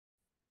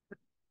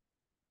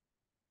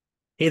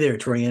Hey there,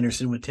 Troy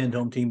Anderson with Tend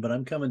Home Team, but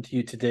I'm coming to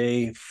you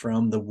today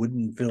from the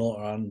Woodinville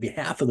on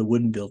behalf of the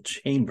Woodinville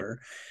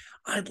Chamber.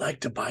 I'd like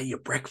to buy you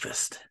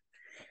breakfast.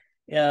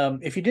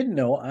 If you didn't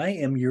know, I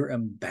am your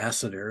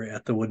ambassador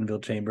at the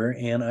Woodinville Chamber,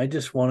 and I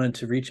just wanted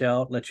to reach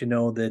out, let you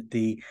know that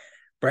the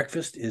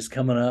breakfast is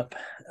coming up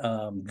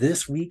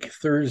this week,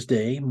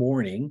 Thursday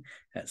morning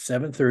at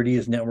 7:30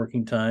 is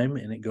networking time,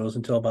 and it goes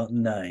until about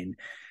 9.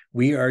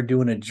 We are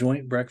doing a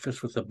joint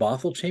breakfast with the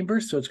Bothell Chamber,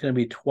 so it's going to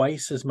be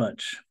twice as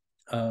much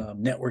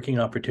networking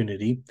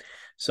opportunity.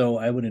 So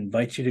I would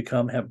invite you to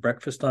come have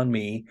breakfast on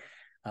me.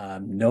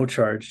 No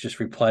charge. Just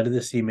reply to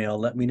this email.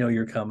 Let me know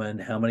you're coming,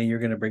 how many you're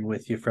going to bring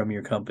with you from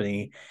your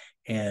company,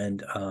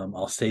 and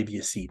I'll save you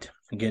a seat.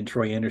 Again,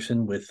 Troy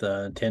Anderson with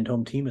Tend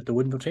Home Team at the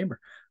Woodinville Chamber.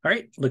 All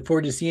right. Look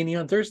forward to seeing you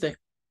on Thursday.